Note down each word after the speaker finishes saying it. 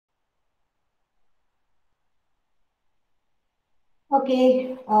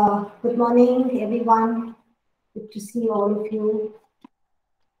Okay, good morning, everyone. Good to see all of you.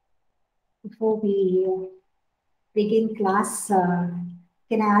 Before we begin class,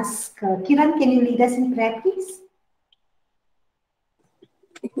 can I ask Kiran, can you lead us in prayer, please?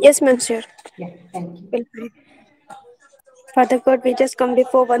 Yes, ma'am, sure. Yeah, thank you. Will pray. Father God, we just come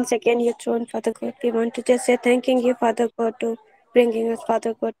before once again your throne, Father God. We want to just say thanking you, Father God, to bringing us,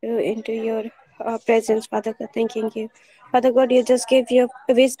 Father God, into your presence, Father God. Thanking you. Father God, you just give your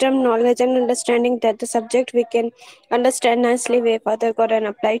wisdom, knowledge, and understanding that the subject we can understand nicely way, Father God, and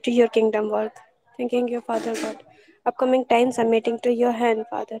apply to your kingdom work. Thanking you, Father God. Upcoming times are meeting to your hand,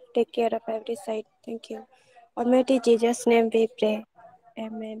 Father. Take care of every side. Thank you. Almighty Jesus' name we pray.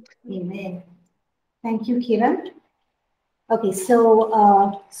 Amen. Amen. Thank you, Kiran. Okay, so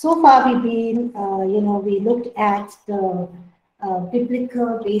far we've been, we looked at the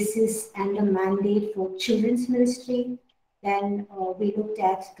biblical basis and the mandate for children's ministry. Then we looked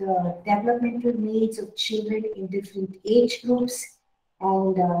at the developmental needs of children in different age groups.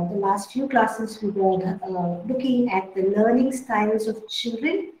 And the last few classes we were looking at the learning styles of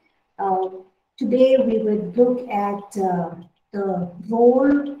children. Uh, Today we would look at the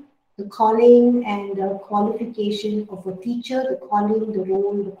role, the calling and the qualification of a teacher, the calling, the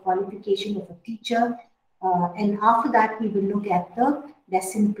role, the qualification of a teacher. And after that, we will look at the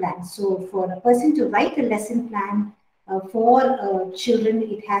lesson plan. So for a person to write a lesson plan for children,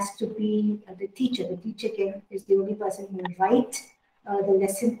 it has to be the teacher. The teacher is the only person who will write the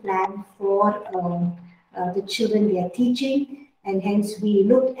lesson plan for the children they are teaching. And hence we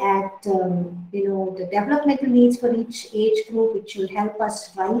look at the developmental needs for each age group, which will help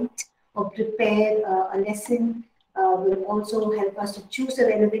us write or prepare a lesson. Will also help us to choose the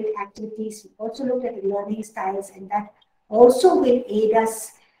relevant activities. We also look at the learning styles, and that also will aid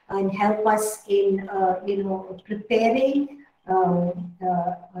us and help us in preparing a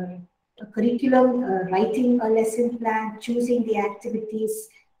curriculum, writing a lesson plan, choosing the activities,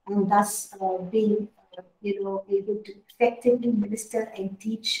 and thus being able to effectively minister and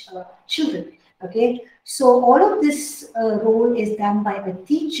teach children. Okay, so all of this role is done by the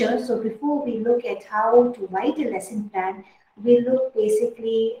teacher. So before we look at how to write a lesson plan, we look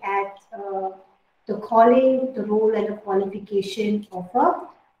basically at the calling, the role, and the qualification of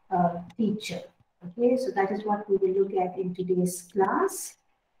a teacher. Okay, so that is what we will look at in today's class.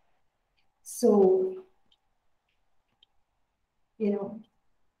 So, you know,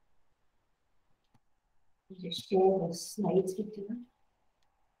 just share the slides with you.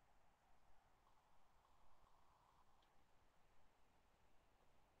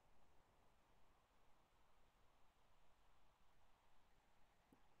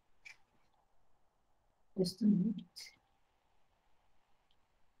 Just a minute.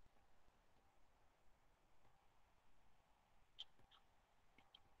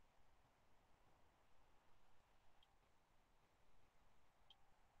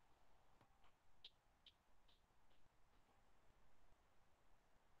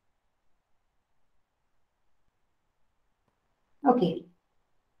 Okay.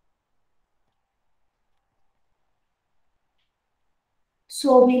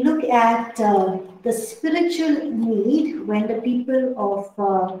 So we look at the spiritual need when the people of,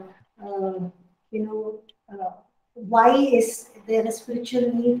 you know, why is there a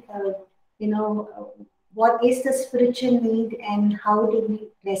spiritual need? What is the spiritual need and how do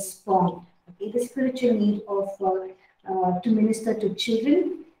we respond? Okay, the spiritual need of to minister to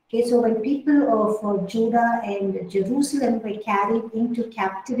children. Okay, so when people of Judah and Jerusalem were carried into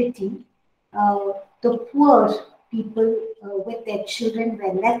captivity, the poor people with their children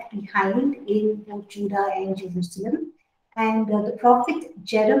were left behind in both Judah and Jerusalem. And the prophet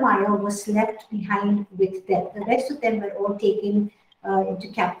Jeremiah was left behind with them. The rest of them were all taken into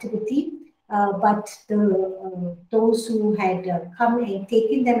captivity. But those who had come and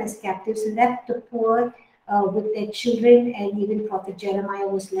taken them as captives left the poor with their children, and even Prophet Jeremiah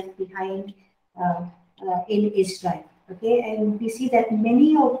was left behind uh, in Israel. Okay, and we see that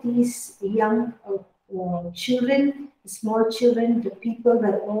many of these young children, small children, the people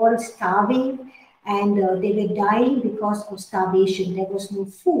were all starving and they were dying because of starvation. There was no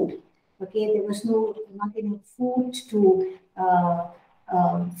food. Okay, there was not enough food to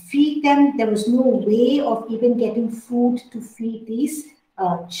feed them. There was no way of even getting food to feed these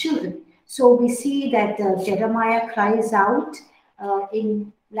children. So we see that Jeremiah cries out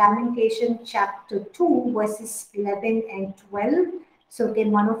in Lamentation chapter 2, verses 11 and 12. So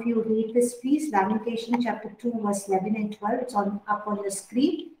can one of you read this, please? Lamentation chapter 2, verse 11 and 12. It's up on the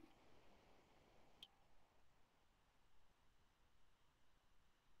screen.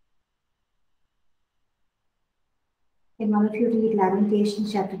 Can one of you read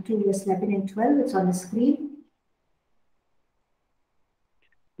Lamentations chapter 2, verse 11 and 12? It's on the screen.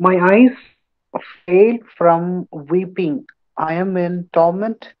 My eyes fail from weeping. I am in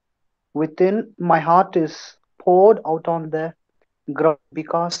torment within. My heart is poured out on the ground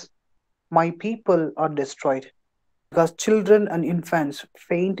because my people are destroyed, because children and infants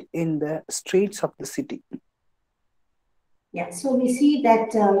faint in the streets of the city. Yeah, so we see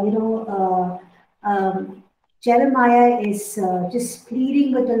that, Jeremiah is just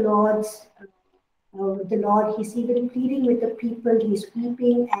pleading with the Lord. He's even pleading with the people. He's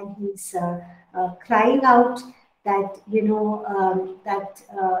weeping and he's crying out that the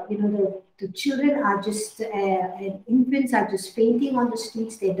children are just and infants are just fainting on the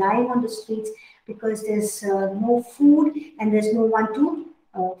streets. They're dying on the streets because there's no food and there's no one to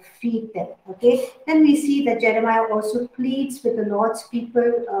feed them. Okay. Then we see that Jeremiah also pleads with the Lord's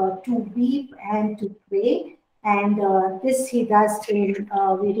people to weep and to pray, and this he does in,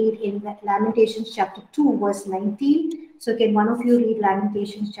 we read in Lamentations chapter 2, verse 19. So can one of you read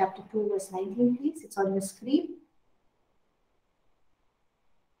Lamentations chapter 2, verse 19, please? It's on your screen.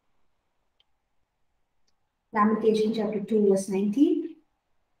 Lamentations chapter 2, verse 19.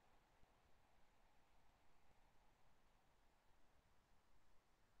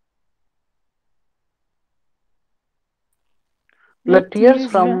 Let Let tears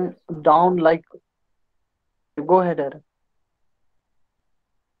tears from down like. Go ahead, Aaron.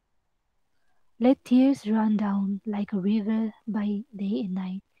 Let tears run down like a river by day and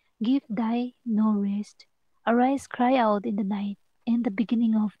night. Give thy no rest. Arise, cry out in the night, in the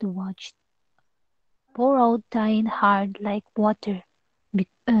beginning of the watch. Pour out thine heart like water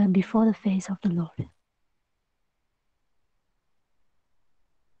before the face of the Lord.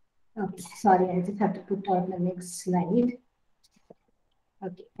 Okay, sorry, I just have to put on the next slide.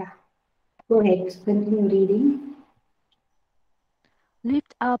 Okay, yeah. Go ahead, continue reading.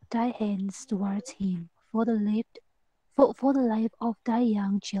 Lift up thy hands towards him for the life of thy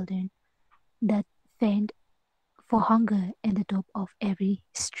young children that faint for hunger at the top of every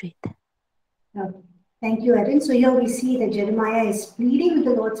street. Okay. Thank you, Erin. So here we see that Jeremiah is pleading with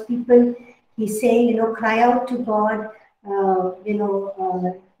the Lord's people. He's saying, cry out to God.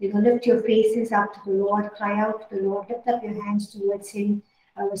 Lift your faces up to the Lord. Cry out to the Lord. Lift up your hands towards Him,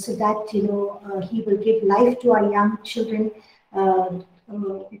 so that He will give life to our young children.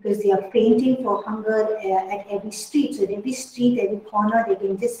 Because they are fainting for hunger at every street. So, at every street, every corner, they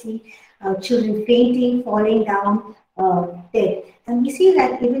can just see children fainting, falling down dead. And we see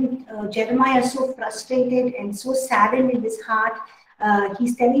that even Jeremiah is so frustrated and so saddened in his heart.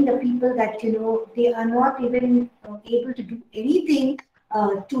 He's telling the people that they are not even able to do anything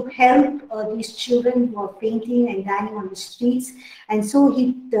to help these children who are fainting and dying on the streets. And so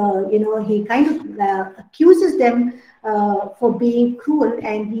he kind of accuses them for being cruel,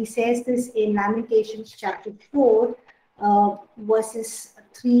 and he says this in Lamentations chapter 4, verses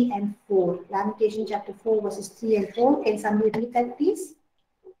 3 and 4. Lamentations chapter 4, verses 3 and 4. Can somebody read that, please?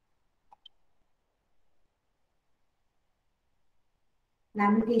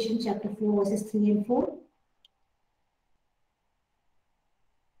 Lamentations chapter 4, verses 3 and 4.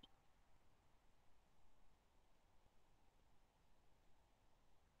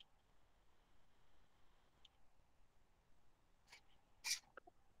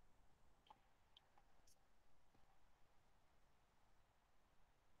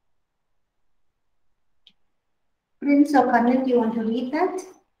 Prince or Kannan, do you want to read that?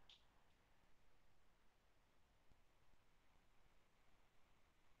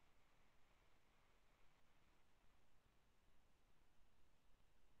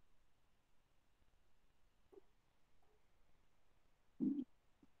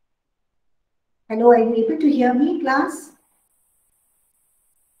 Hello, are you able to hear me, class?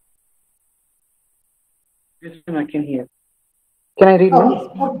 Yes, ma'am, I can hear. Can I read now?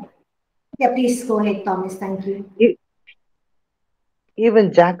 Okay. Okay. Yeah, please go ahead, Thomas. Thank you.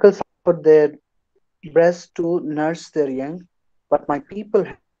 Even jackals put their breasts to nurse their young, but my people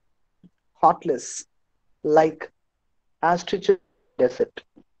have become heartless, like ostriches in the desert.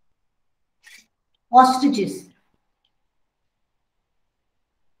 Ostriches.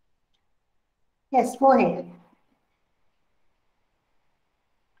 Yes, go ahead.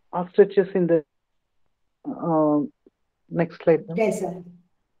 Ostriches in the uh, next slide, ma'am. Desert.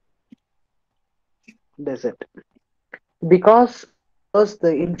 Desert. Because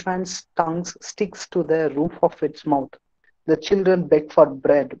the infant's tongue sticks to the roof of its mouth. The children beg for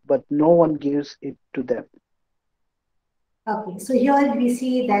bread, but no one gives it to them. Okay, so here we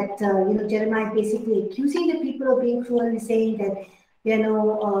see that Jeremiah is basically accusing the people of being cruel and saying that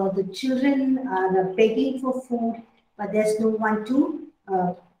the children are begging for food, but there's no one to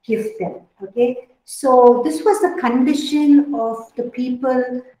give them. Okay, so this was the condition of the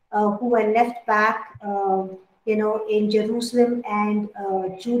people who were left back, in Jerusalem and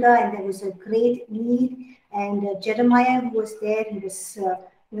Judah, and there was a great need. And Jeremiah, who was there, he was,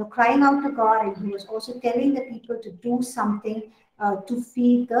 crying out to God, and he was also telling the people to do something to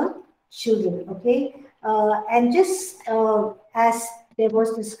feed the children. Okay, and just as there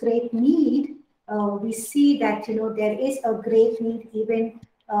was this great need, we see that there is a great need even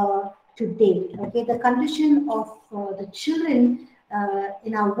today. Okay, the condition of the children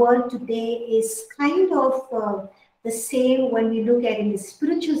in our world today is kind of the same when we look at it in the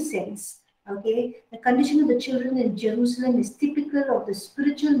spiritual sense. Okay, the condition of the children in Jerusalem is typical of the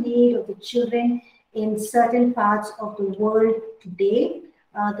spiritual need of the children in certain parts of the world today.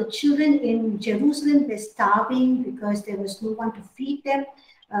 The children in Jerusalem were starving because there was no one to feed them.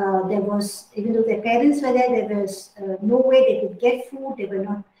 There was, even though their parents were there, there was no way they could get food. They were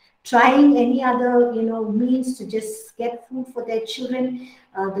not trying any other, means to just get food for their children.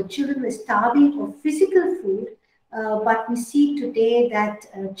 The children were starving of physical food, but we see today that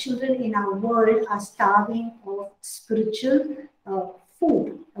children in our world are starving of spiritual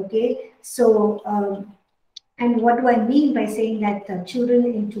food. Okay, so. And what do I mean by saying that children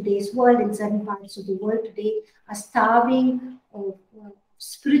in today's world, in certain parts of the world today, are starving of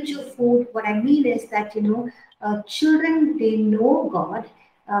spiritual food? What I mean is that, children, they know God,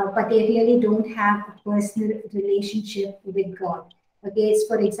 but they really don't have a personal relationship with God. Okay, so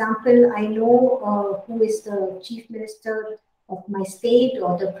for example, I know who is the chief minister of my state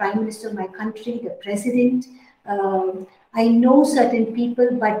or the prime minister of my country, the president. I know certain people,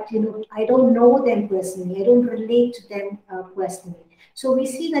 but I don't know them personally. I don't relate to them personally. So we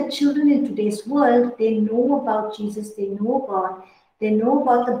see that children in today's world, they know about Jesus, they know God, they know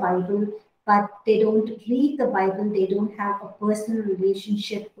about the Bible, but they don't read the Bible. They don't have a personal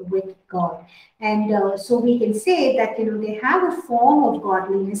relationship with God. And so we can say that they have a form of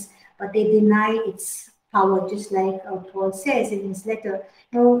godliness, but they deny its power, just like Paul says in his letter.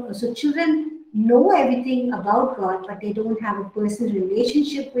 So children know everything about God, but they don't have a personal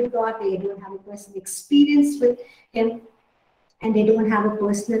relationship with God. They don't have a personal experience with Him, and they don't have a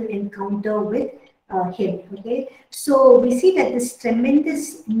personal encounter with Him. Okay, so we see that this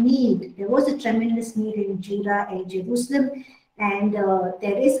tremendous need, there was a tremendous need in Judah and Jerusalem, and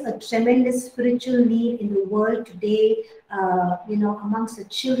there is a tremendous spiritual need in the world today, amongst the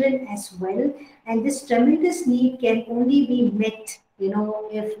children as well. And this tremendous need can only be met,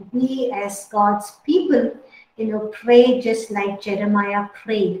 if we as God's people, pray just like Jeremiah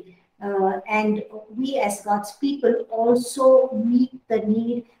prayed. And we as God's people also meet the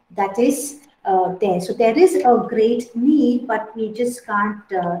need that is there. So there is a great need, but we just can't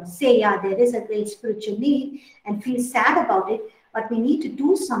say, yeah, there is a great spiritual need and feel sad about it, but we need to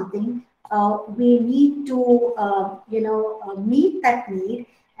do something. We need to, meet that need,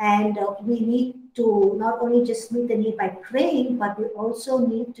 and we need to not only just meet the need by praying, but we also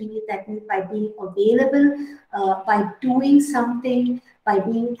need to meet that need by being available, by doing something, by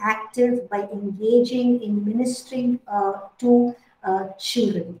being active, by engaging in ministering to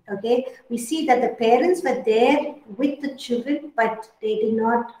children. Okay, we see that the parents were there with the children, but they did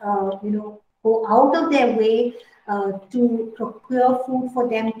not, go out of their way to procure food for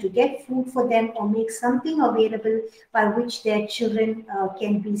them, to get food for them, or make something available by which their children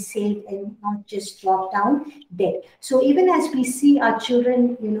can be saved and not just drop down dead. So even as we see our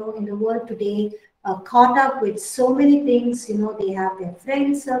children, in the world today, caught up with so many things, they have their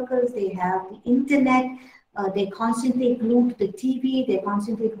friend circles, they have the internet, they constantly glued to the TV, they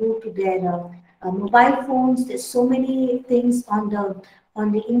constantly glued to their mobile phones. There's so many things on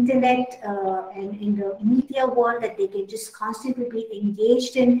the internet and in the media world that they can just constantly be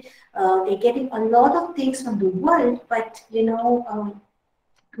engaged in. They're getting a lot of things from the world, but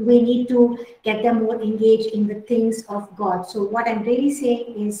we need to get them more engaged in the things of God. So what I'm really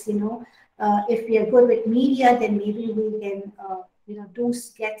saying is, if we are good with media, then maybe we can,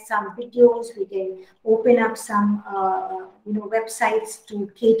 get some videos. We can open up some, websites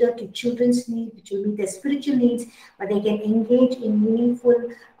to cater to children's needs, which will meet their spiritual needs, but they can engage in meaningful,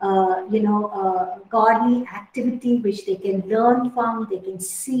 godly activity, which they can learn from, they can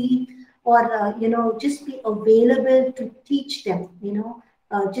see, or, just be available to teach them,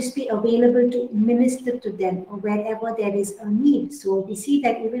 just be available to minister to them wherever there is a need. So we see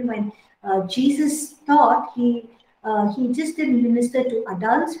that even when Jesus taught, he just didn't minister to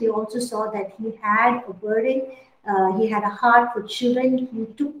adults. We also saw that he had a burden. He had a heart for children. He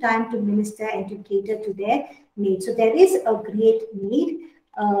took time to minister and to cater to their needs. So there is a great need.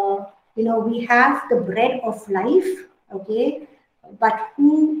 we have the bread of life, okay, but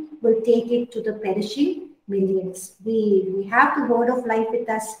who will take it to the perishing millions? We have the word of life with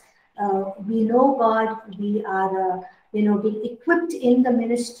us. We know God. We are, being equipped in the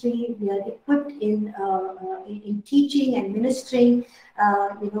ministry. We are equipped in teaching and ministering.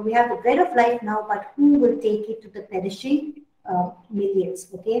 We have the bread of life now, but who will take it to the perishing millions?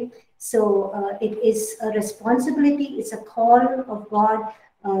 Okay, so it is a responsibility. It's a call of God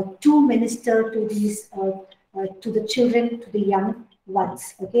to minister to these to the children, to the young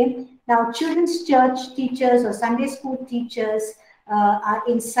ones. Okay, now children's church teachers or Sunday school teachers are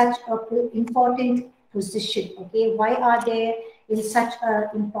in such an important position. Okay, why are they in such an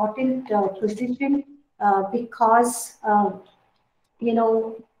important position? Because you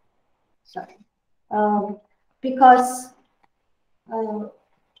know sorry um, because uh,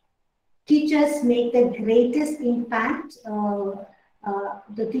 teachers make the greatest impact.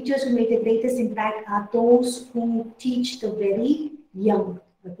 The teachers who make the greatest impact are those who teach the very young.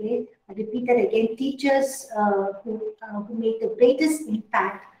 Okay, I repeat that again. Teachers who make the greatest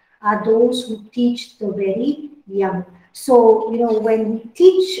impact are those who teach the very young. So when we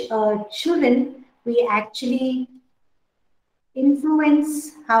teach children, we actually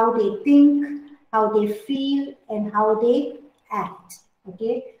influence how they think, how they feel, and how they act.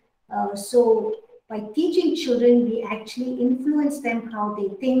 Okay, so by teaching children, we actually influence them how they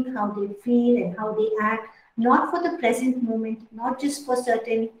think, how they feel, and how they act, not for the present moment, not just for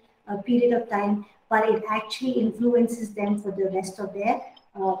certain period of time, but it actually influences them for the rest of their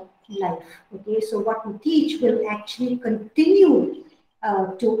life. Okay, so what we teach will actually continue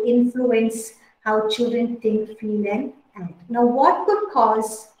to influence how children think, feel, and act. Now, what could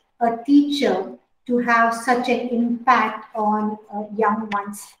cause a teacher to have such an impact on a young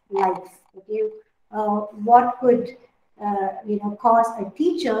one's life? Okay, what could cause a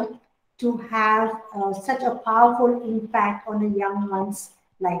teacher to have such a powerful impact on a young one's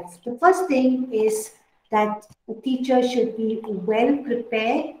life? The first thing is that the teacher should be well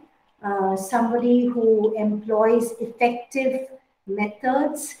prepared, somebody who employs effective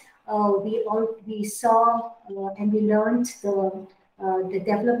methods. We saw and we learned the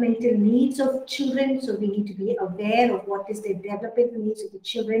developmental needs of children. So we need to be aware of what is the developmental needs of the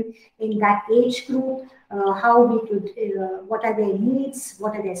children in that age group. How we could, what are their needs?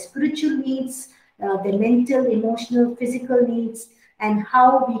 What are their spiritual needs? Their mental, emotional, physical needs, and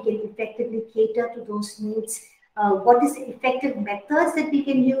how we can effectively cater to those needs. What is the effective methods that we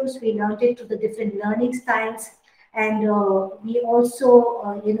can use? We learned it through the different learning styles, and we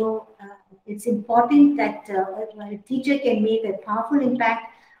also, it's important that a teacher can make a powerful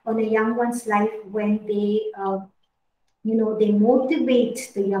impact on a young one's life when they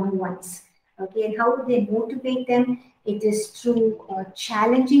motivate the young ones. Okay, and how do they motivate them? It is through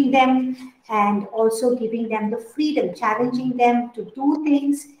challenging them and also giving them the freedom, challenging them to do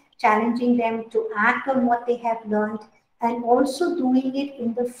things, challenging them to act on what they have learned, and also doing it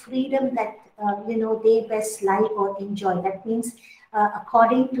in the freedom that they best like or enjoy. That means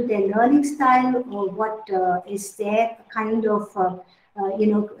according to their learning style or what is their kind of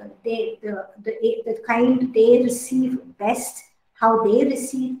the kind they receive best, how they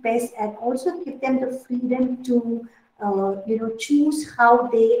receive best, and also give them the freedom to choose how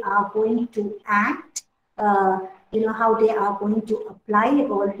they are going to act, how they are going to apply.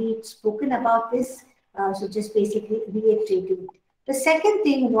 I've already spoken about this, so just basically reiterating. The second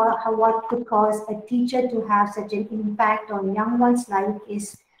thing, what could cause a teacher to have such an impact on young one's life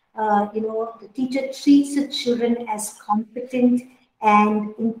is, the teacher treats the children as competent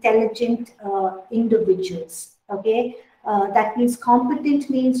and intelligent individuals. Okay, that means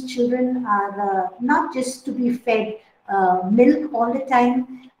competent means children are not just to be fed milk all the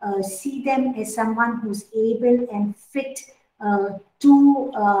time. See them as someone who's able and fit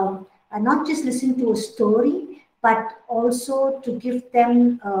to not just listen to a story, but also to give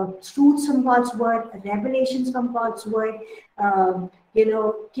them truths from God's word, revelations from God's word,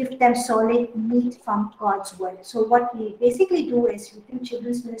 give them solid meat from God's word. So what we basically do is within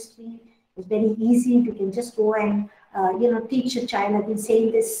children's ministry, it's very easy. We can just go and teach a child. I've been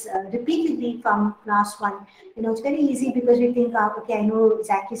saying this repeatedly from class one. It's very easy because we think, okay, I know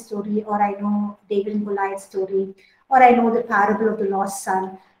Zacchaeus' story, or I know David and Goliath's story, or I know the parable of the lost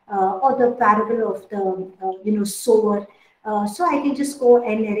son, or the parable of the sower. So I can just go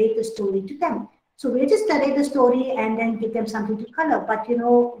and narrate the story to them. So we just narrate the story and then give them something to color. But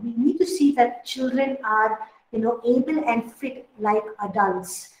we need to see that children are able and fit like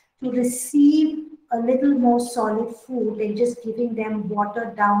adults to receive a little more solid food than just giving them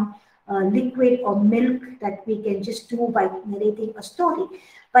watered down liquid or milk that we can just do by narrating a story.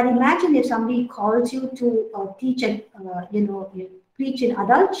 But imagine if somebody calls you to teach and preach in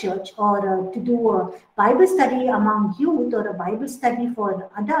adult church, or to do a Bible study among youth, or a Bible study for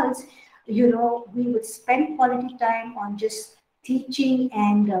adults. We would spend quality time on just teaching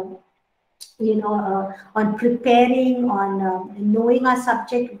and on preparing, on knowing our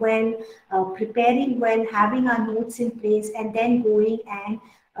subject well, preparing well, having our notes in place, and then going and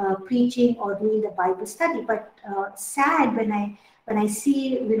preaching or doing the Bible study. But sad when I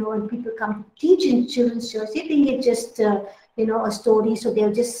see, when people come to teach in children's church, they think it's just a story, so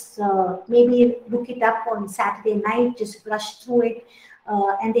they'll just maybe look it up on Saturday night, just brush through it.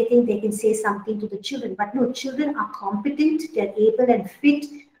 And they think they can say something to the children. But no, children are competent, they're able and fit.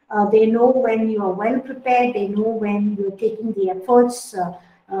 They know when you are well prepared, they know when you're taking the efforts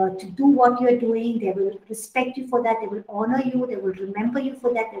to do what you're doing. They will respect you for that, they will honor you, they will remember you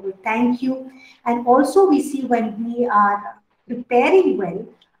for that, they will thank you. And also we see when we are preparing well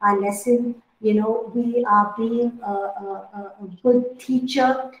our lesson, we are being a good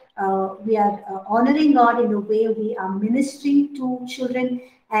teacher. We are honoring God in the way we are ministering to children,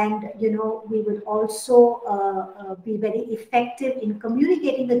 and we will also be very effective in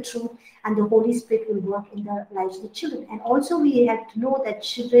communicating the truth, and the Holy Spirit will work in the lives of the children. And also we have to know that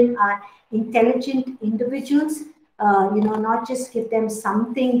children are intelligent individuals. Not just give them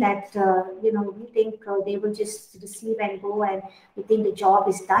something that we think they will just receive and go, and we think the job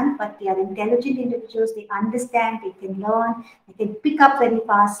is done. But they are intelligent individuals, they understand, they can learn, they can pick up very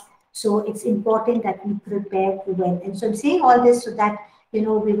fast. So it's important that we prepare well. And so I'm saying all this so that we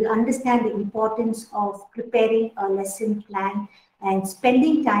will understand the importance of preparing a lesson plan and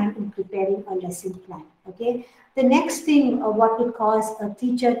spending time in preparing a lesson plan. Okay. The next thing, what would cause a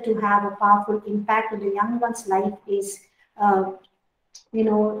teacher to have a powerful impact on the young one's life is,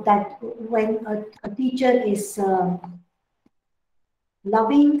 that when a teacher is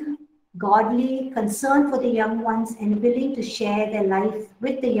loving, godly, concerned for the young ones, and willing to share their life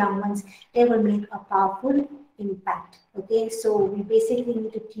with the young ones, they will make a powerful impact. Okay, so we basically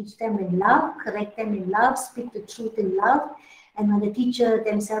need to teach them in love, correct them in love, speak the truth in love. And when the teacher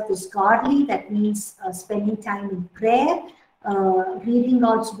themselves is godly, that means spending time in prayer, reading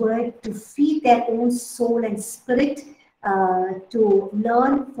God's word to feed their own soul and spirit, to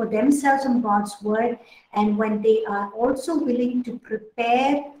learn for themselves from God's word. And when they are also willing to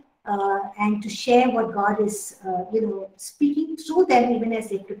prepare and to share what God is, speaking through them, even as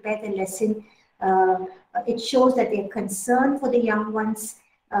they prepare the lesson, it shows that they're concerned for the young ones.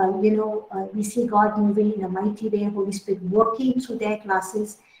 We see God moving in a mighty way, Holy Spirit working through their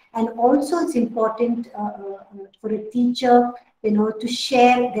classes. And also it's important for a teacher, to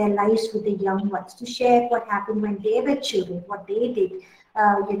share their lives with the young ones, to share what happened when they were children, what they did,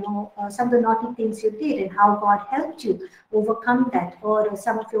 some of the naughty things you did and how God helped you overcome that, or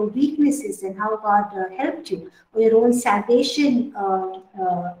some of your weaknesses and how God helped you, or your own salvation,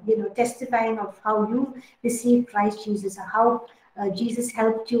 testifying of how you received Christ Jesus, or how Jesus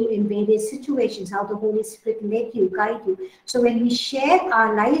helped you in various situations, how the Holy Spirit led you, guide you. So when we share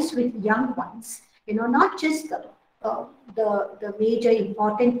our lives with young ones, not just the major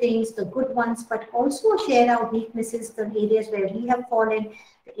important things, the good ones, but also share our weaknesses, the areas where we have fallen,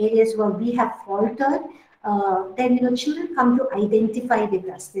 the areas where we have faltered, then children come to identify with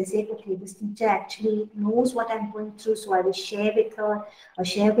us. They say, okay, this teacher actually knows what I'm going through, so I will share with her or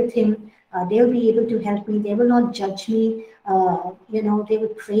share with him. They'll be able to help me. They will not judge me. They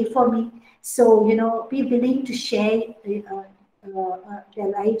will pray for me. So, be willing to share their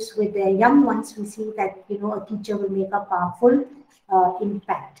lives with their young ones. We see that, a teacher will make a powerful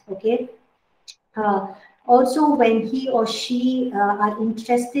impact. Okay. Also, when he or she are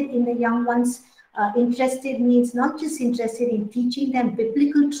interested in the young ones, interested means not just interested in teaching them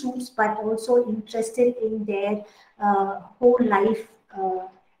biblical truths, but also interested in their whole life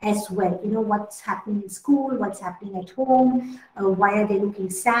as well. What's happening in school, what's happening at home, why are they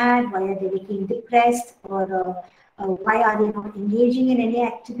looking sad, why are they looking depressed, or why are they not engaging in any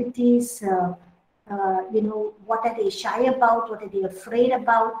activities, what are they shy about, what are they afraid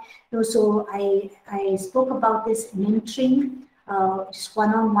about. So I spoke about this mentoring, just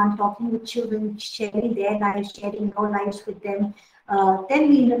one-on-one, talking with children, sharing their lives, sharing our lives with them.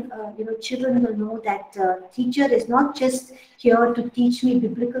 Then children will know that teacher is not just here to teach me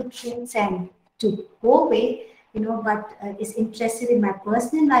biblical truths and to go away, but is interested in my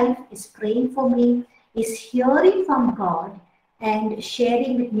personal life, is praying for me, is hearing from God and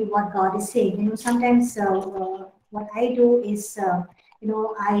sharing with me what God is saying. Sometimes what I do is,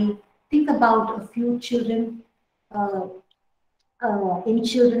 I think about a few children in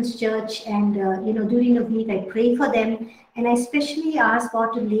children's church, and during the week I pray for them, and I especially ask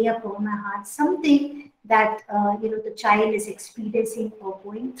God to lay upon my heart something that the child is experiencing or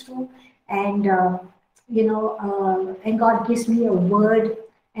going through, and and God gives me a word,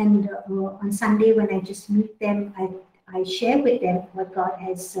 and on Sunday when I just meet them, I share with them what God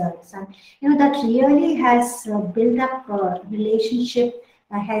has done. That really has built up a relationship,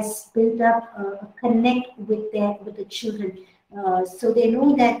 has built up a connect with the children. So they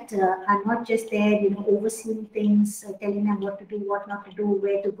know that I'm not just there, overseeing things, telling them what to do, what not to do,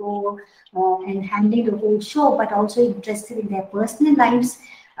 where to go, and handling the whole show, but also interested in their personal lives.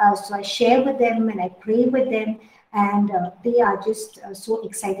 So I share with them and I pray with them, and they are just so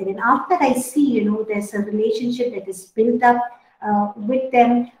excited. And after I see, there's a relationship that is built up with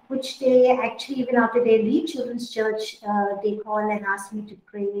them, which they actually, even after they leave children's church, they call and ask me to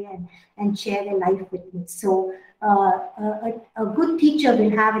pray and share their life with me. So a good teacher will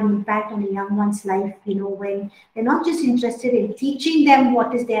have an impact on a young one's life, when they're not just interested in teaching them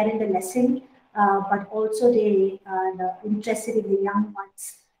what is there in the lesson, but also they are interested in the young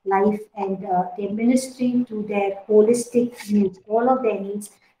one's life, and they're ministering to their holistic needs, all of their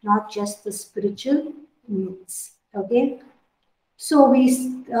needs, not just the spiritual needs. Okay. So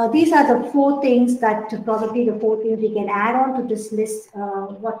these are the four things that probably the four things we can add on to this list.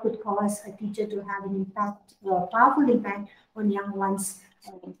 What could cause a teacher to have an impact, powerful impact on young ones'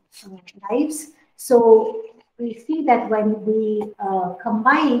 lives. So we see that when we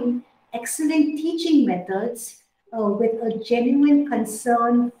combine excellent teaching methods with a genuine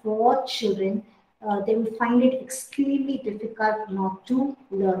concern for children, they will find it extremely difficult not to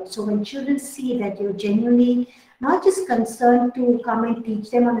learn. So when children see that you're genuinely not just concerned to come and teach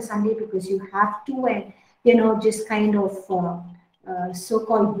them on a Sunday because you have to, and just kind of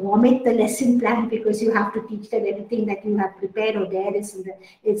so-called vomit the lesson plan because you have to teach them everything that you have prepared or there is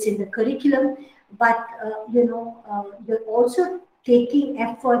it's in the curriculum. But you're also taking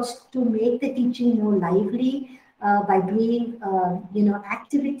efforts to make the teaching more lively by doing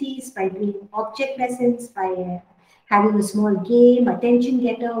activities, by doing object lessons, by having a small game, attention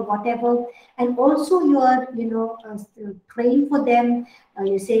getter, whatever. And also you are, praying for them.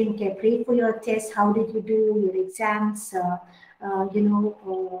 You're saying, okay, pray for your test. How did you do your exams?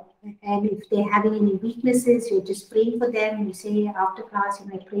 And if they're having any weaknesses, you're just praying for them. You say after class,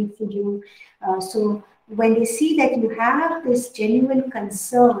 I prayed for you. So when they see that you have this genuine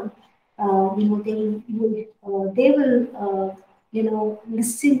concern, they will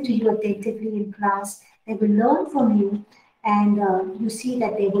listen to you attentively in class. They will learn from you, and you see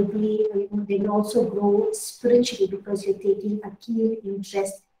that they will be, they will also grow spiritually because you're taking a keen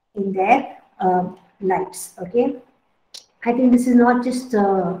interest in their lives. Okay, I think this is not just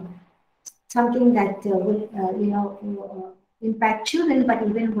something that will, impact children, but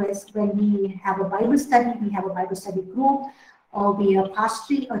even when we have a Bible study, we have a Bible study group, or we are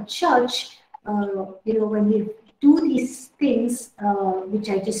pastoring a church, when we do these things, which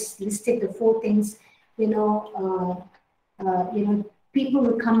I just listed, the four things, people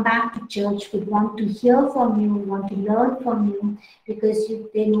will come back to church, would want to hear from you, want to learn from you, because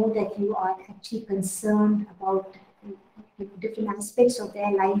they know that you are actually concerned about different aspects of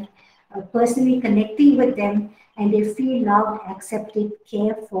their life, personally connecting with them, and they feel loved, accepted,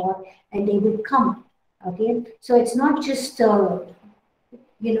 cared for, and they will come. Okay, so it's not just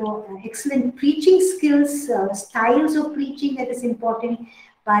excellent preaching skills, styles of preaching that is important,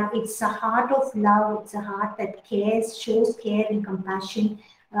 but it's a heart of love. It's a heart that cares, shows care and compassion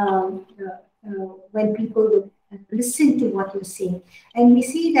when people will listen to what you say. And we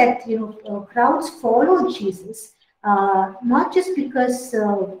see that crowds follow Jesus. Not just because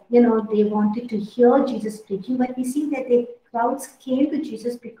they wanted to hear Jesus preaching, but we see that the crowds came to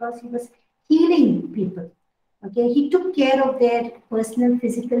Jesus because he was healing people. Okay, he took care of their personal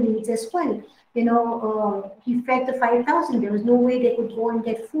physical needs as well. He fed the 5,000. There was no way they could go and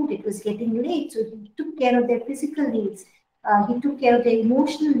get food. It was getting late, so he took care of their physical needs. He took care of their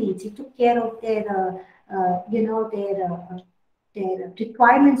emotional needs. He took care of their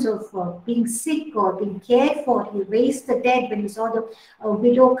requirements of being sick or being cared for. He raised the dead when he saw the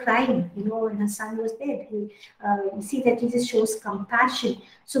widow crying, when her son was dead. You see that Jesus shows compassion.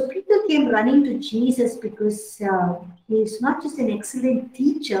 So people came running to Jesus because he is not just an excellent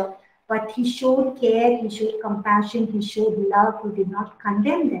teacher, but he showed care, he showed compassion, he showed love, he did not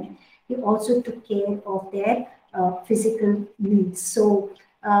condemn them. He also took care of their physical needs. So,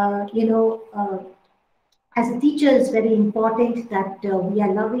 as a teacher, it's very important that we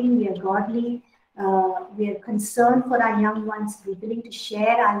are loving, we are godly, we are concerned for our young ones, we're willing to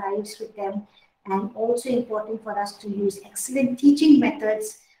share our lives with them, and also important for us to use excellent teaching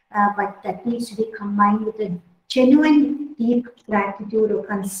methods, but that needs to be combined with a genuine deep gratitude or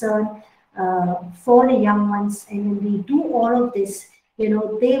concern for the young ones. And when we do all of this, they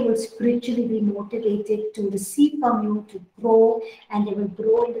will spiritually be motivated to receive from you, to grow, and they will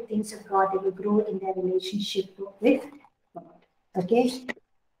grow in the things of God. They will grow in their relationship with God. Okay?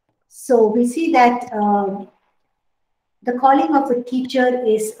 So we see that the calling of a teacher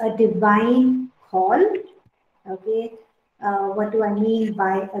is a divine call. Okay? What do I mean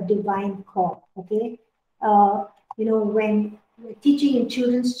by a divine call? Okay? When teaching in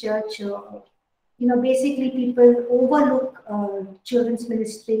children's church, basically people overlook children's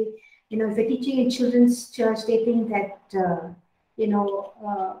ministry. If you're teaching in children's church, they think that,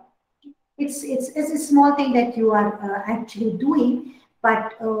 it's a small thing that you are actually doing,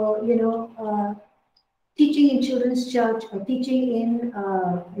 but, teaching in children's church or teaching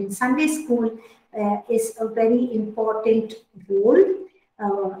in Sunday school is a very important role.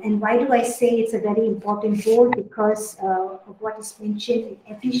 And why do I say it's a very important role? Because of what is mentioned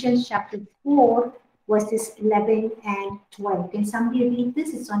in Ephesians chapter 4, verses 11 and 12. Can somebody read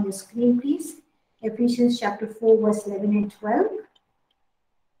this? It's on your screen, please. Ephesians chapter 4, verse 11 and 12.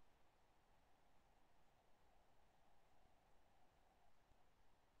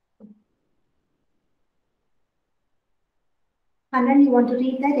 Anand, you want to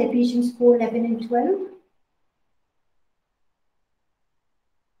read that? Ephesians 4, 11 and 12.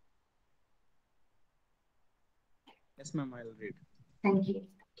 Yes, ma'am, I'll read. Thank you.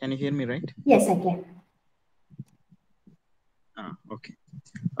 Can you hear me right? Yes, I can. Okay.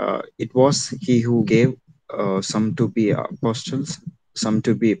 It was he who gave some to be apostles, some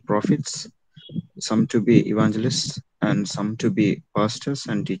to be prophets, some to be evangelists, and some to be pastors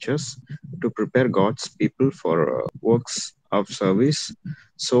and teachers, to prepare God's people for works of service,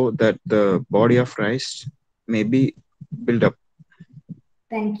 so that the body of Christ may be built up.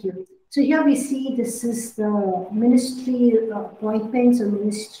 Thank you. So here we see this is the ministry appointments or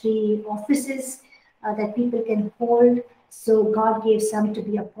ministry offices that people can hold. So God gave some to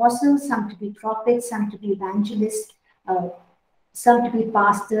be apostles, some to be prophets, some to be evangelists, some to be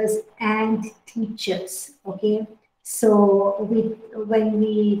pastors and teachers. Okay, so when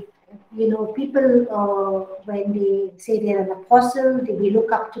we people when they say they're an apostle, we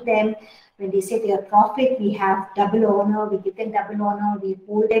look up to them. When they say they're a prophet, we have double honor. We give them double honor. We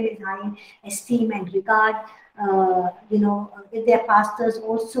hold them in high esteem and regard. If they're pastors,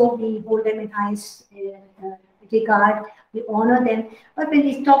 also we hold them in high regard. We honor them. But when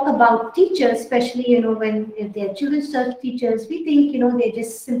we talk about teachers, especially when if they're children's church teachers, we think they're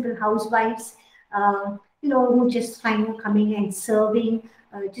just simple housewives, who just coming and serving,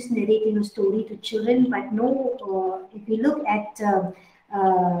 just narrating a story to children. But no, if you look at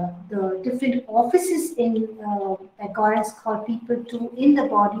the different offices that God has called people to in the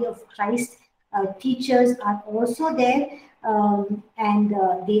body of Christ, teachers are also there, and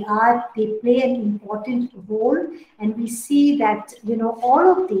they play an important role. And we see that all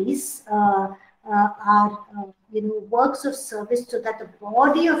of these are works of service so that the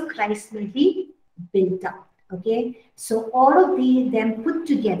body of Christ will be built up. Okay, so all of them put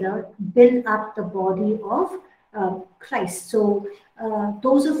together build up the body of Christ. So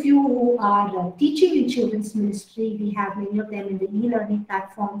those of you who are teaching in children's ministry, we have many of them in the e-learning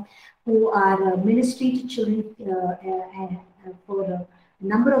platform who are ministering to children for a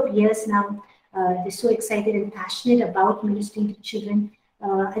number of years now. They're so excited and passionate about ministering to children.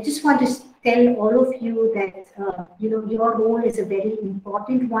 I just want to tell all of you that your role is a very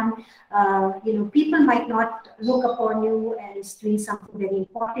important one. People might not look upon you as doing something very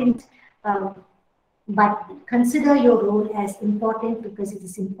important, but consider your role as important because it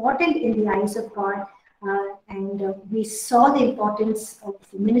is important in the eyes of God. And we saw the importance of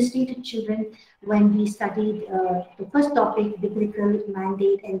ministry to children when we studied the first topic, biblical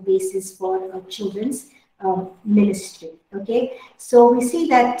mandate and basis for children's ministry. Okay, so we see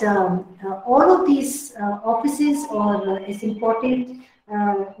that all of these offices are is important,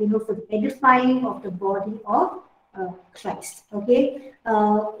 for the edifying of the body of Christ. Okay,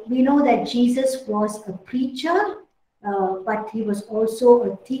 we know that Jesus was a preacher, but he was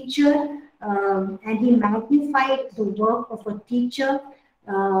also a teacher, and he magnified the work of a teacher,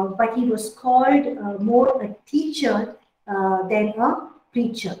 but he was called more a teacher than a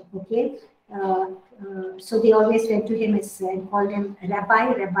preacher. Okay, so they always went to him and called him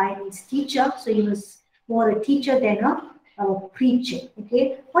rabbi. Rabbi means teacher, so he was more a teacher than a preacher.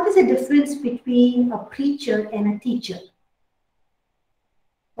 Okay, what is the difference between a preacher and a teacher?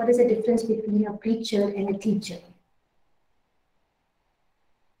 What is the difference between a preacher and a teacher?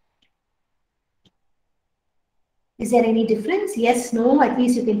 Is there any difference? Yes, no, at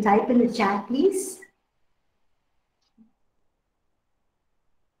least you can type in the chat, please.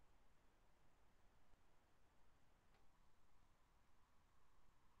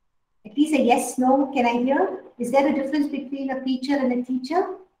 At least a yes, no, can I hear? Is there a difference between a preacher and a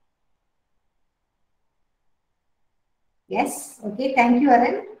teacher? Yes, okay, thank you,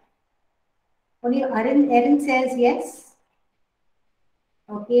 Arun. Only Erin says yes.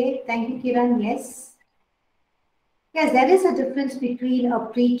 Okay, thank you, Kiran, yes. Yes, there is a difference between a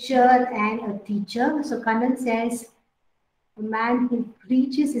preacher and a teacher. So Kannan says, a man who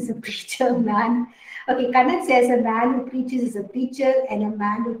preaches is a preacher, man. Okay, Kannan says a man who preaches is a preacher and a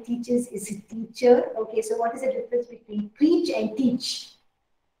man who teaches is a teacher. Okay, so what is the difference between preach and teach?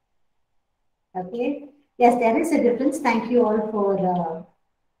 Okay, yes, there is a difference. Thank you all for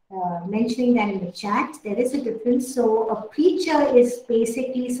mentioning that in the chat. There is a difference. So a preacher is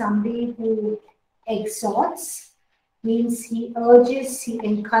basically somebody who exhorts, means he urges, he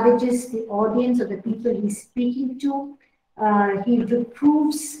encourages the audience or the people he's speaking to. He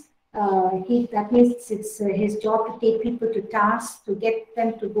reproves. That means it's his job to take people to task, to get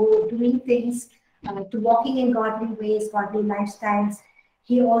them to go doing things, to walking in godly ways, godly lifestyles.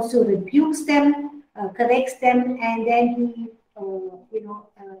 He also rebukes them, corrects them, and then he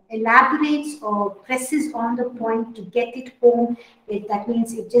elaborates or presses on the point to get it home. That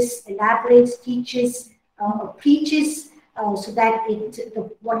means it just elaborates, teaches, preaches, so that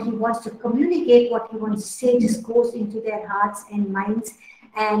what he wants to communicate, what he wants to say, just goes into their hearts and minds,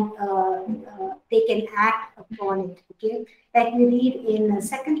 and they can act upon it. Okay, like we read in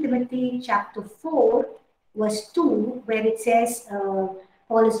 2 Timothy chapter 4, verse 2, where it says,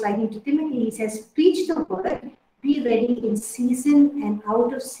 Paul is writing to Timothy, he says, preach the word, be ready in season and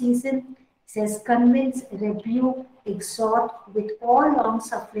out of season. It says, convince, rebuke, exhort with all long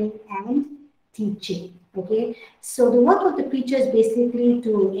suffering and teaching. Okay, so the work of the preacher is basically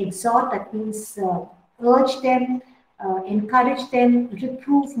to exhort, that means urge them, encourage them.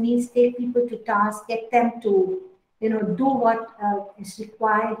 Reprove means take people to task, get them to do what is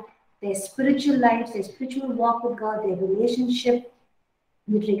required, their spiritual lives, their spiritual walk with God, their relationship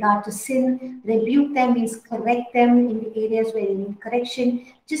with regard to sin. Rebuke them means correct them in the areas where they need correction.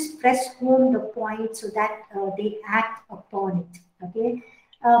 Just press home the point so that they act upon it. Okay,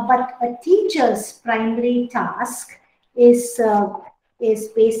 but a teacher's primary task is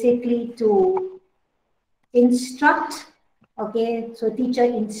basically to instruct. Okay, so teacher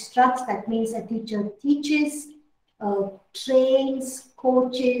instructs, that means a teacher teaches, trains,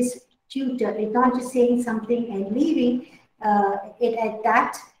 coaches, tutor. It's not just saying something and leaving it at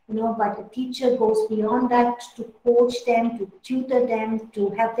that, but a teacher goes beyond that to coach them, to tutor them, to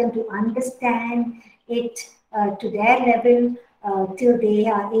help them to understand it to their level till they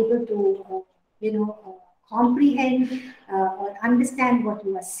are able to, comprehend or understand what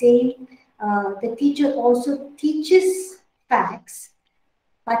you are saying. The teacher also teaches facts,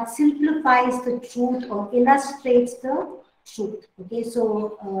 but simplifies the truth or illustrates the truth. Okay,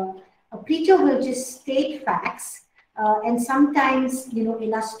 so a preacher will just state facts and sometimes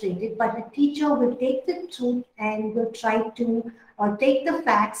illustrate it, but the teacher will take the truth and will try to take the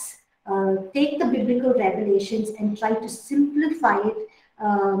facts, take the biblical revelations and try to simplify it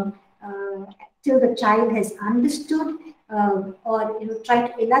till the child has understood, or try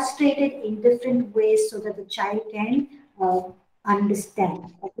to illustrate it in different ways so that the child can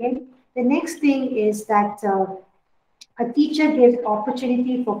understand. Okay, the next thing is that a teacher gives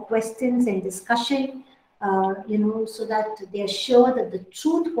opportunity for questions and discussion, so that they're sure that the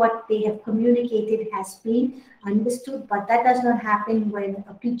truth, what they have communicated, has been understood. But that does not happen when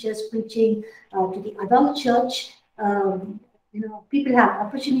a preacher is preaching to the adult church. People have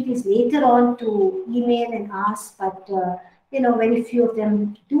opportunities later on to email and ask, but very few of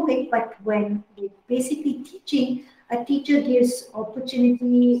them do it. But when they're basically teaching, a teacher gives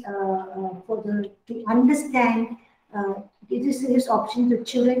opportunity to understand. This gives option to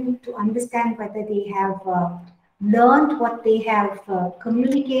children to understand whether they have learned what they have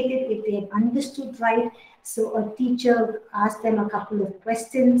communicated, if they have understood right. So a teacher asks them a couple of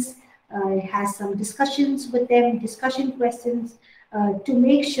questions, has some discussions with them, discussion questions, to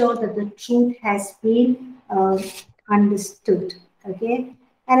make sure that the truth has been understood. Okay,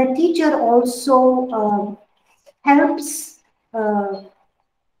 and a teacher also helps the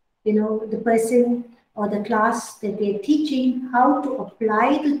person or the class that they're teaching how to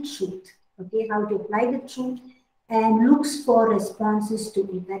apply the truth. Okay, how to apply the truth, and looks for responses to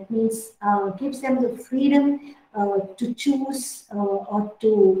it. That means gives them the freedom to choose or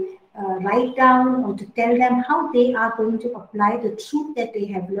to write down or to tell them how they are going to apply the truth that they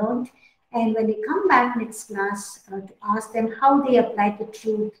have learned And when they come back next class, to ask them how they applied the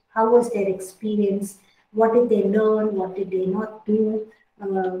truth, how was their experience, what did they learn, what did they not do,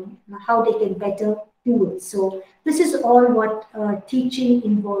 how they can better do it. So this is all what teaching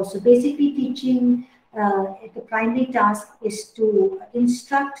involves. So basically teaching, the primary task is to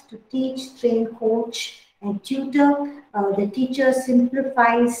instruct, to teach, train, coach, and tutor. The teacher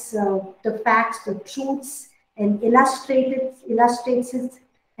simplifies the facts, the truths, and illustrates it,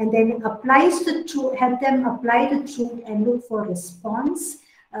 and then applies the truth, help them apply the truth and look for response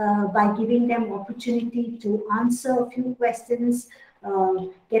by giving them opportunity to answer a few questions,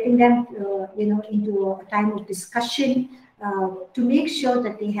 getting them, into a time of discussion to make sure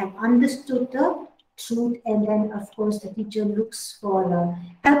that they have understood the truth, and then of course the teacher looks for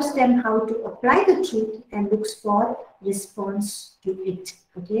helps them how to apply the truth and looks for response to it.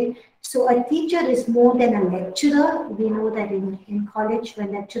 Okay, so a teacher is more than a lecturer. We know that in college,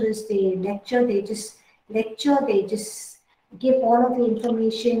 when lecturers they lecture, they just give all of the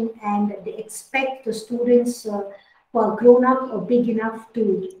information, and they expect the students who are grown up or big enough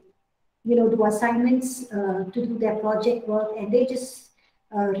to do assignments, to do their project work, and they just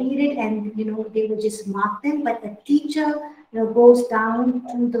read it, and they will just mark them. But a teacher goes down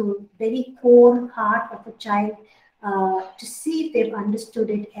to the very core heart of a child to see if they've understood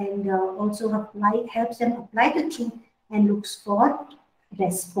it, and also helps them apply the truth and looks for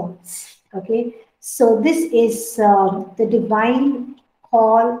response. Okay, so this is the divine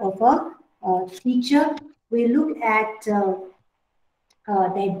call of a teacher. We look at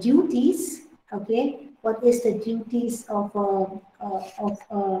their duties. Okay, what is the duties of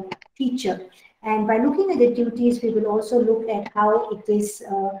a teacher? And by looking at the duties, we will also look at how it is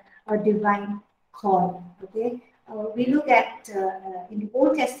a divine call. Okay, we look at in the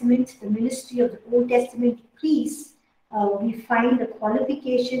Old Testament, the ministry of the Old Testament priests. We find the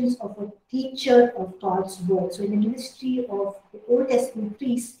qualifications of a teacher of God's word. So in the ministry of the Old Testament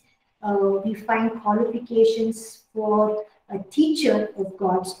priests, we find qualifications for a teacher of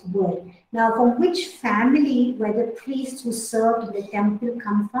God's word. Now, from which family were the priests who served in the temple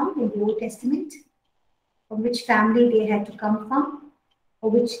come from in the Old Testament? From which family they had to come from?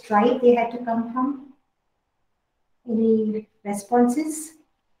 Or which tribe they had to come from? Any responses?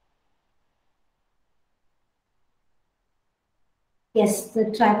 Yes,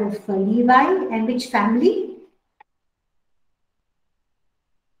 the tribe of Levi. And which family?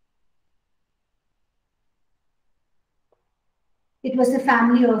 It was the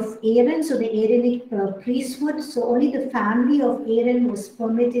family of Aaron, so the Aaronic priesthood. So only the family of Aaron was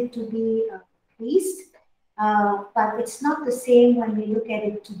permitted to be a priest. But it's not the same when we look at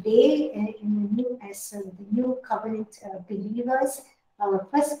it today in the new covenant believers. 1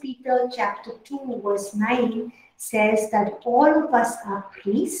 Peter chapter 2 verse 9 says that all of us are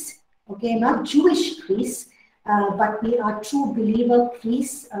priests, okay, not Jewish priests, but we are true believer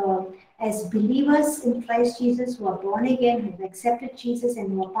priests. As believers in Christ Jesus who are born again, who have accepted Jesus and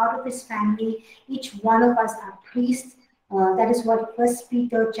who are part of his family, each one of us are priests. That is what 1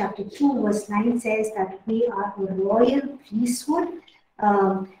 Peter chapter 2 verse 9 says, that we are a royal priesthood.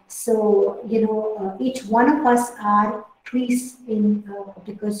 Each one of us are priests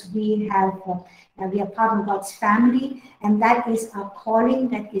because we are part of God's family, and that is our calling,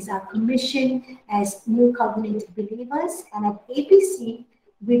 that is our commission as new covenant believers. And at APC,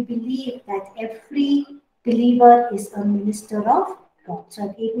 we believe that every believer is a minister of God. So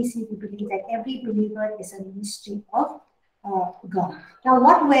at APC, we believe that every believer is a ministry of God. Now,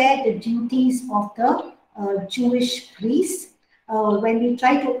 what were the duties of the Jewish priests? When we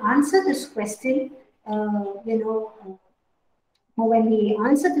try to answer this question, when we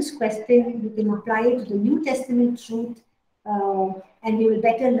answer this question, we can apply it to the New Testament truth, and we will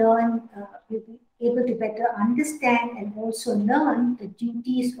better learn, we'll be able to better understand and also learn the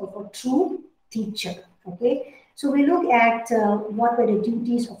duties of a true teacher. Okay, so we look at what were the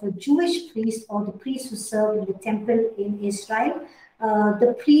duties of a Jewish priest, or the priests who served in the temple in Israel.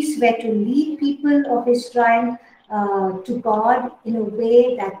 The priests were to lead people of Israel to God in a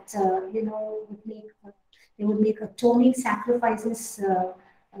way that they would make atoning sacrifices,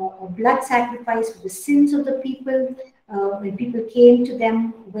 blood sacrifice for the sins of the people. When people came to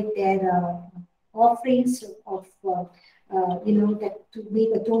them with their offerings of, that to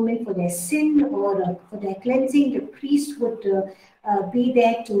make atonement for their sin or for their cleansing, the priest would be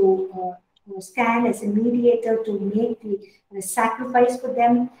there to stand as a mediator to make the sacrifice for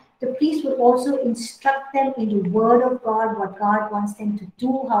them. The priest would also instruct them in the word of God, what God wants them to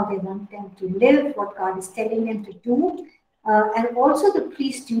do, how they want them to live, what God is telling them to do. And also the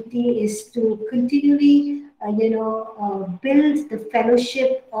priest's duty is to continually, build the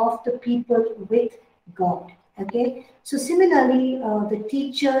fellowship of the people with God. Okay. So similarly, the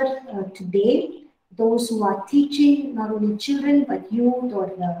teacher today, those who are teaching not only children but youth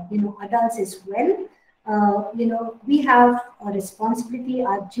or adults as well, we have a responsibility.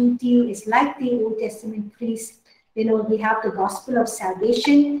 Our duty is like the Old Testament priest. We have the gospel of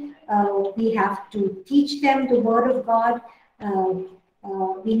salvation. We have to teach them the word of God.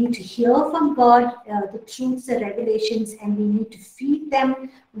 Uh, we need to hear from God the truths and revelations, and we need to feed them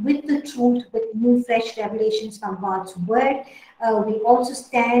with the truth, with new, fresh revelations from God's word. We also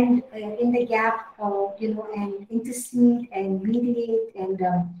stand in the gap, and intercede and mediate and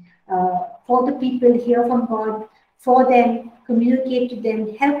for the people, hear from God, for them, communicate to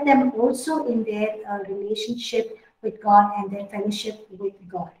them, help them also in their relationship with God and their fellowship with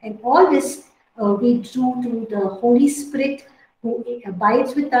God. And all this we do through the Holy Spirit who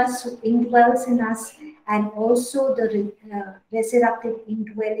abides with us, who indwells in us, and also the resurrected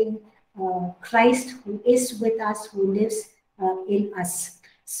indwelling Christ who is with us, who lives in us.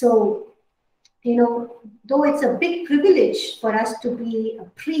 So, though it's a big privilege for us to be a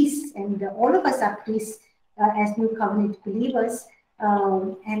priest, and all of us are priests as New Covenant believers,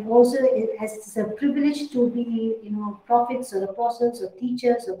 and also as it's a privilege to be, prophets or apostles or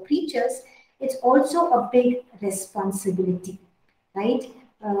teachers or preachers, it's also a big responsibility, right?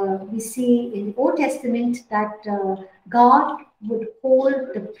 We see in the Old Testament that God would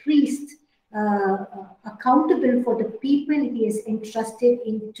hold the priest accountable for the people he has entrusted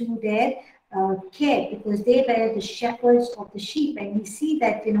into their care, because they were the shepherds of the sheep. And we see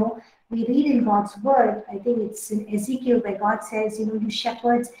that, we read in God's word, I think it's in Ezekiel, where God says, you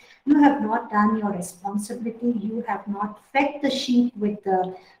shepherds, you have not done your responsibility. You have not fed the sheep with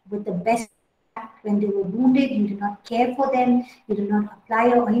the best. When they were wounded, you did not care for them, you did not apply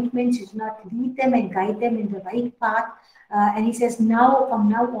your ointments, you did not lead them and guide them in the right path. And he says, now, from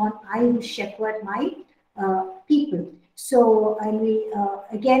now on, I will shepherd my people. So, and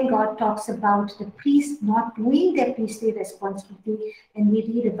again, God talks about the priests not doing their priestly responsibility, and we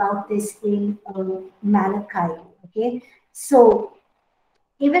read about this in Malachi. Okay, so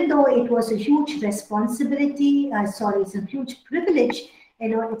even though it was a huge responsibility, it's a huge privilege,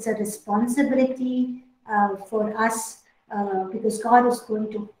 it's a responsibility for us because God is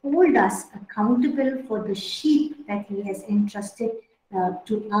going to hold us accountable for the sheep that He has entrusted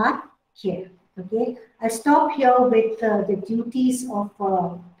to our care. Okay, I'll stop here with the duties of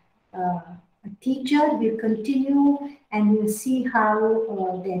a teacher. We'll continue and we'll see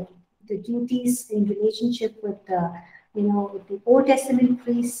how the duties in relationship with with the Old Testament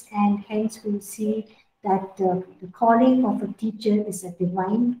priests, and hence we'll see that the calling of a teacher is a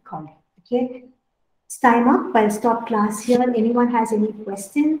divine calling. Okay, it's time up. I'll stop class here. Anyone has any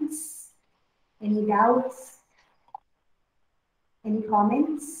questions? Any doubts? Any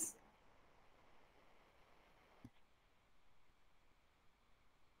comments?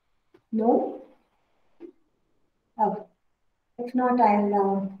 No? Okay. If not,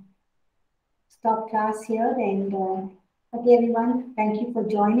 I'll stop class here. And okay, everyone, thank you for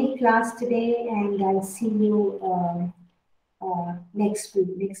joining class today, and I'll see you next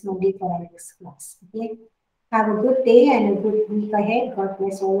week, next Monday for our next class. Okay. Have a good day and a good week ahead. God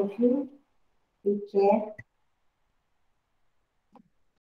bless all of you. Take care.